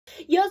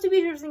Yo,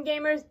 YouTubers and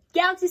gamers,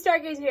 Galaxy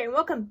Stargazer here, and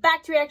welcome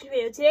back to Reaction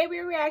Video. Today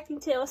we're reacting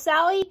to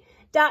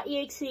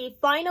sally.exe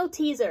final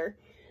teaser.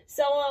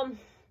 So,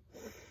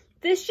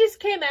 this just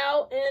came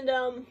out, and,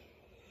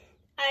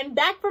 I'm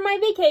back from my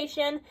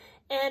vacation,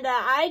 and,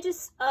 I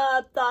just,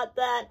 thought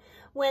that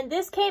when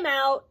this came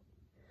out,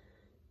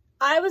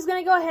 I was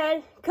gonna go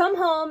ahead, come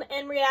home,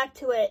 and react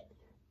to it.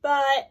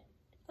 But,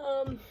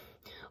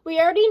 we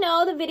already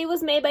know the video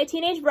was made by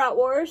Teenage Brat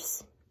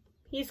Wars.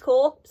 He's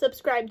cool.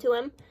 Subscribe to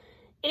him.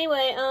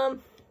 Anyway,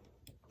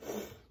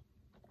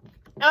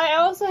 I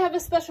also have a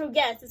special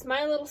guest. It's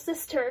my little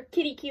sister,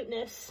 Kitty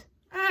Cuteness.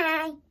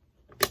 Hi. You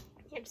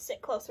have to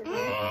sit closer.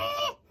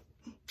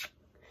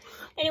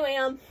 Anyway,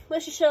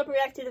 let's just shut up and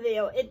react to the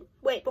video.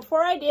 Wait,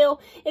 before I do,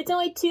 it's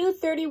only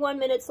 2:31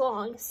 minutes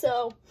long,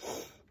 so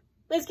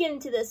let's get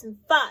into this in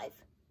 5,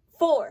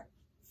 4,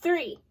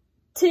 3,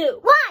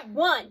 2,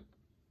 1.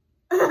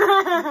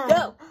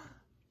 Go.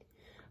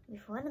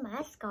 Before the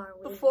mascara.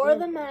 Before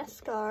the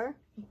mascara.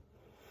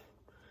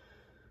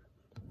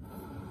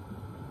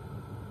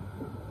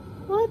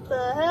 What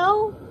the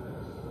hell?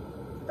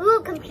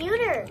 Ooh,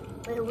 computer.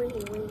 Wait,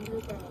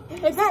 who's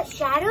that? Is that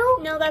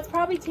Shadow? No, that's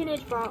probably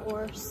Teenage Brat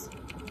Wars.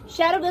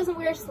 Shadow doesn't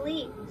wear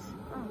sleeves.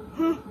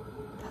 Oh.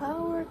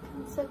 Power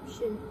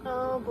consumption.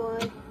 Oh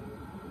boy.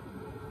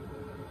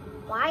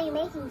 Why are you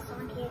making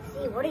Sonic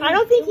EXE? What are you I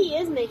don't think he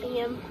is making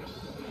him.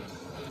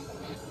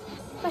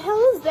 The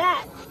hell is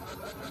that?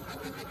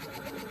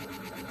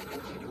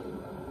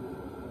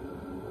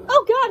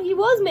 Oh god, he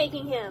was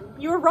making him.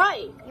 You were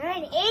right. You're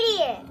an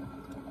idiot.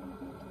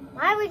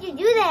 Why would you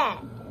do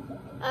that?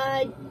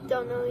 I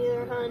don't know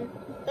either, hun.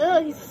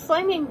 Ugh, he's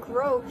slimy and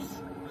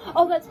gross.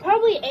 Oh, that's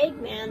probably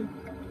Eggman.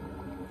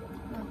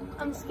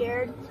 I'm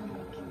scared.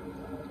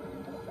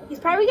 He's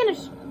probably gonna...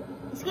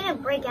 He's gonna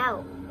break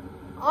out.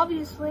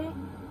 Obviously.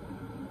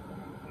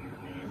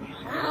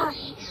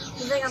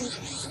 He's like,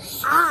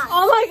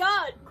 Oh my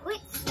god!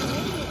 Quit.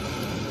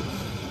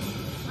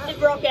 It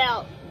broke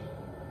out.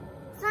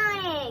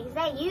 Sonic, is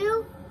that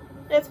you?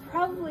 That's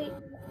probably...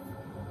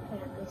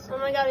 Oh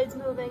my god, it's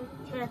moving.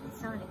 Shut up, it's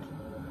Sonic.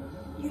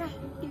 You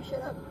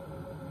shut up.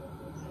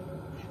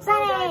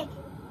 Sonic!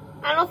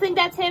 I don't think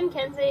that's him,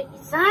 Kenzie.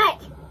 It's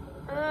Sonic!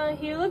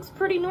 He looks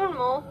pretty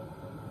normal.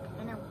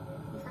 I know.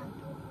 It's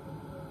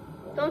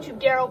Sonic. Don't you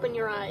dare open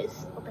your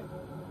eyes. Open.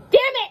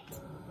 Damn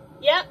it!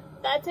 Yep,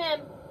 that's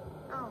him.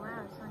 Oh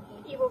wow,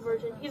 Sonic. Evil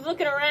version. He's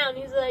looking around.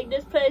 He's like,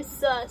 this place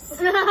sus. Is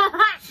there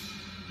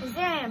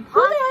an imposter?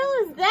 Who the hell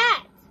is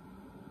that?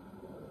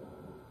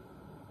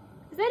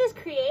 Is that his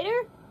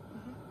creator?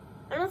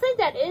 I don't think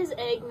that is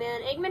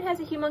Eggman. Eggman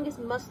has a humongous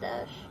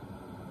mustache.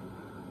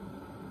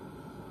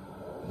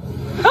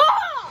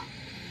 Ah!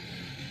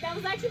 That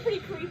was actually pretty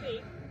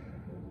creepy.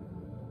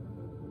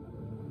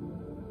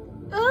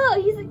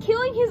 Ugh, he's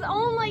killing his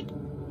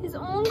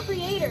own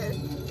creator.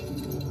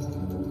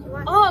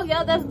 Oh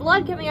yeah, that's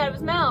blood coming out of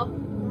his mouth. He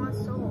wants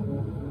soul.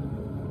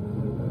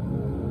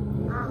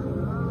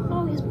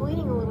 Oh, he's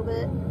bleeding a little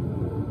bit.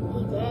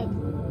 He did.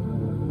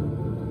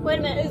 Wait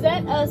a minute, is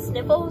that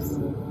Sniffles?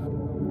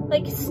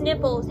 Like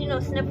Sniffles, you know,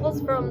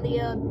 Sniffles from the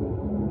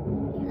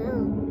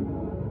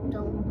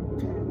Don't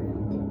turn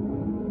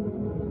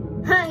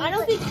around. I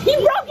don't think he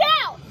broke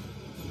out!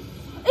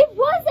 It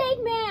was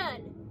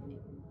Eggman!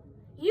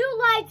 You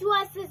lied to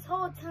us this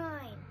whole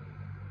time.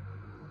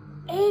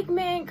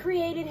 Eggman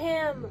created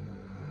him.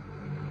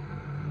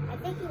 I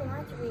think he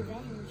wants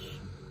revenge.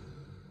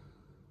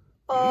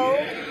 Oh.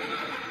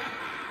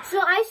 So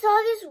I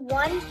saw this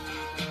one.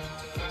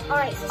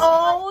 Alright,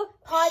 so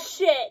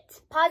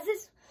shit. Pause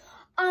this.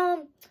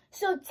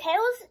 So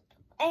Tails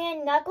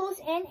and Knuckles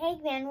and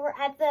Eggman were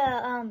at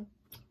the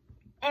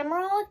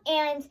Emerald,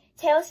 and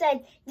Tails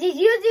said, "Did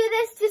you do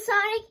this to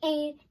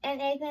Sonic?" And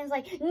Eggman's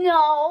like,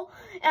 "No."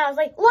 And I was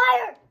like,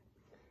 "Liar!"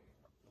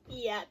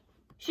 Yeah.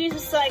 She's a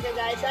psycho,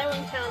 guys. I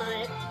wouldn't count on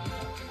it.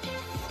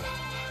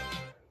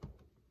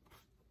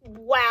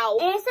 Wow.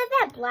 And it said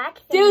that black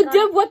thing.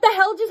 Dude, what the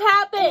hell just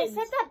happened? It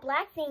said that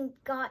black thing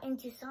got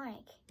into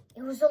Sonic.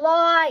 It was a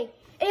lie.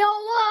 It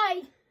all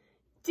lied.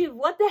 Dude,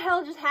 what the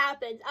hell just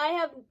happened?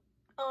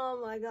 Oh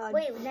my god.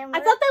 Wait, then I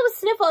thought that was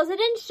Sniffles. It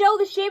didn't show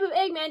the shape of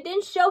Eggman. It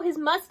didn't show his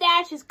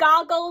mustache, his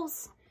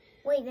goggles.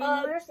 Wait,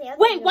 then where's the other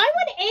Wait, why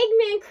would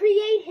Eggman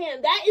create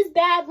him? That is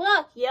bad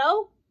luck,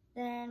 yo.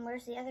 Then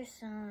where's the other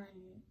son?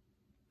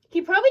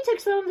 He probably took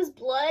some of his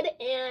blood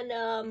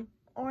and,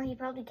 Or he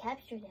probably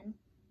captured him.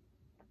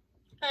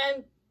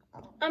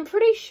 I'm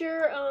pretty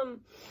sure,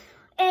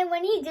 And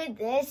when he did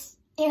this,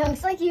 it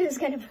looks like he was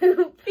gonna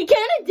poop. he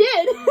kinda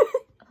did.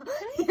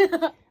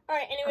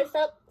 Alright, anyway,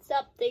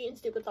 stop thinking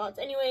stupid thoughts.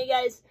 Anyway,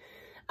 guys,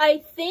 I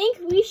think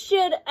we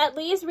should at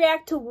least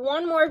react to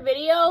one more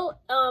video,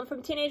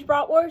 from Teenage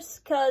Brat Wars,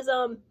 cause,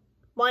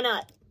 why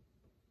not?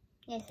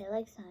 Yes, I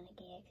like Sonic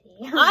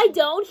EXE. I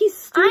don't, he's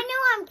stupid. I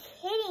know, I'm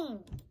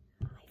kidding.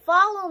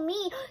 Follow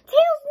me.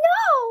 Tails,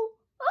 no!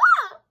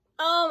 Ah!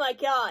 Oh my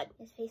god.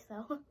 His face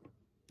though.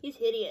 He's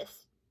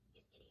hideous.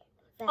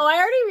 Oh, I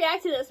already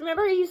reacted to this.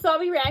 Remember you saw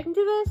me reacting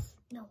to this?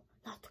 No,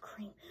 not the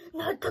cream.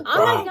 Not the cream.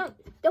 I'm not gonna...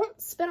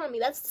 Don't spit on me.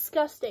 That's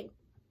disgusting.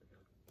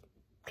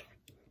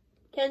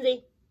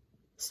 Kenzie,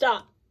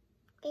 stop.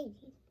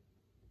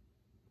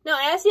 No,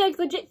 I asked you like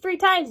legit 3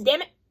 times,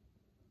 damn it.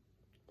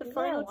 The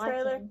final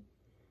trailer.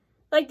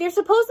 Like, there's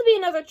supposed to be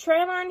another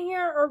trailer in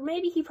here, or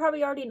maybe he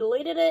probably already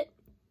deleted it.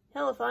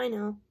 Hell if I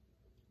know.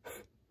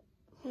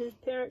 His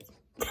parents.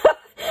 Look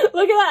at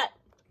that.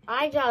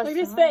 I just look at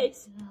his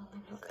face.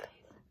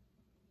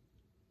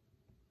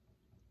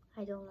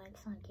 I don't like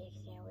Sonic X,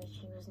 which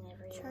he was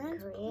never even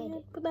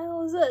created. What the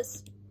hell is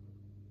this?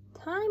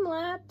 Time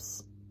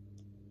lapse.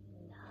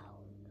 No.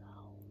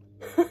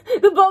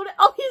 The boat.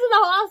 Oh, he's in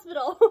the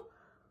hospital.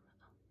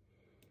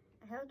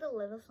 I have the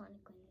little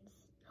Sonic ones.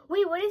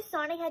 Wait, what if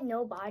Sonic had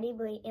no body,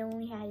 but he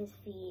only had his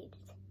feet?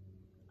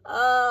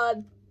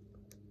 And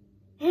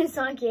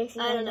Sonic X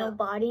had no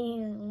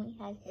body and only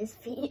had his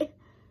feet.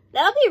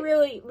 That'd be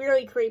really,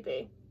 really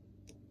creepy.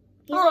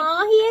 Aw,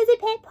 like, he has a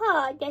pet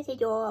pod. That's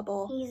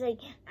adorable. He's like,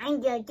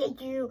 I'm gonna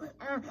get you.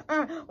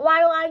 Why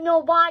do I have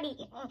no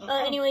body?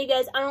 Anyway, you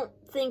guys, I don't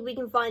think we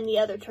can find the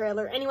other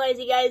trailer. Anyways,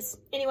 you guys,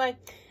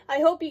 I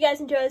hope you guys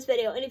enjoy this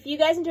video. And if you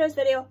guys enjoy this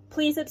video,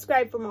 please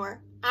subscribe for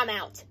more. I'm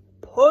out.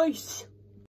 Peace.